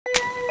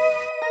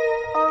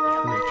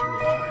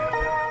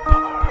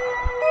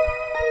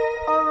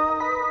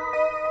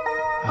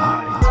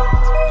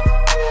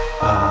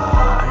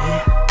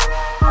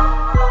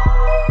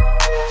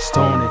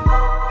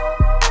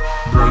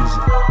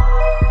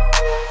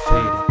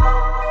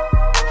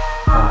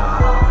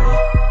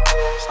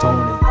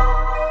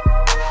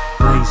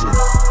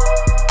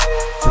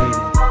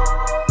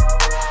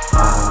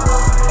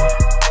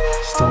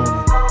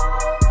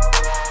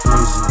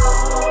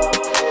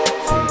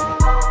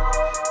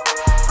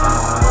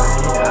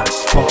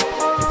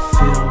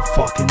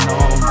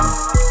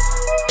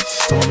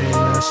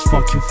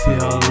feel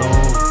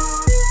alone.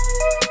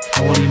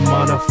 Only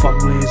motherfucking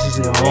blazes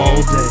it all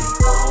day.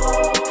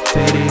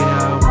 Faded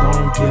out,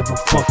 don't give a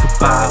fuck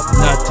about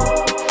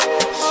nothing.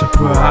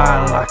 Super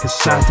high like a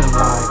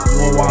satellite.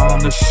 Whoa, on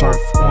the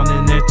surf, on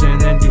the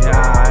internet, get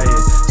high.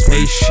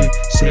 Spaceship,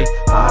 say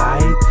hi.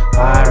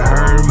 I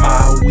heard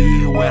my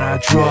weed when I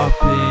drop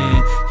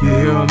it. You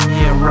hear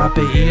me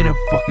rapping in the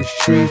fucking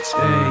streets,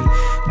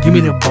 ayy. Give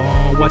me the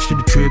bomb, watch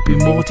the tripping,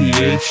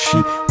 multi-H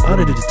shit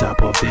under the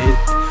top of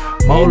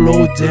it. More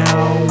low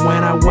down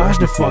when I watch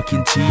the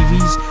fucking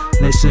TVs.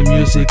 Listen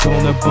music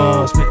on the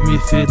bus, make me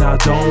feel I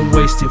don't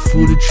waste it.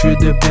 Food the trip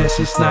the best,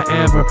 it's not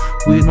ever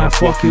with my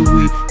fucking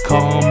weed.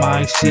 Call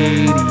my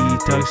city,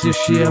 talks your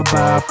shit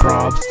about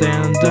props,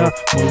 stand up,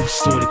 move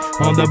slowly.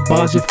 On the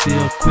bus you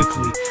feel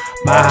quickly,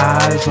 my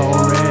eyes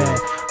all red,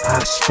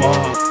 as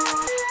fuck,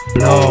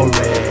 blow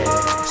red.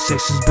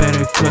 Sex is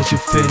better cause you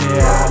feel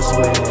it as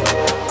well.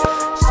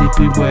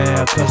 Sleeping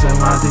well cause I'm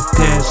on the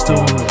test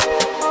on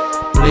it.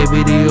 Play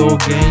video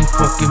game,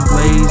 fucking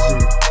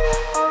blazing.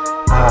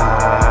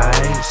 I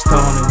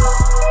stoning,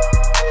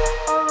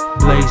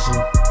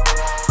 blazing,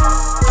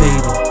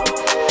 fading.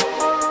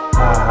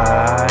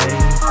 I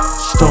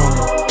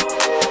stoning,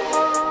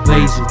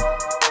 blazing,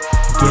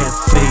 get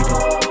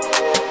faded.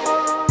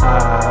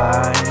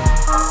 I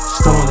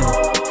stoning,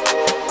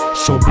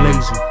 so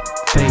blazing,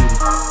 fading.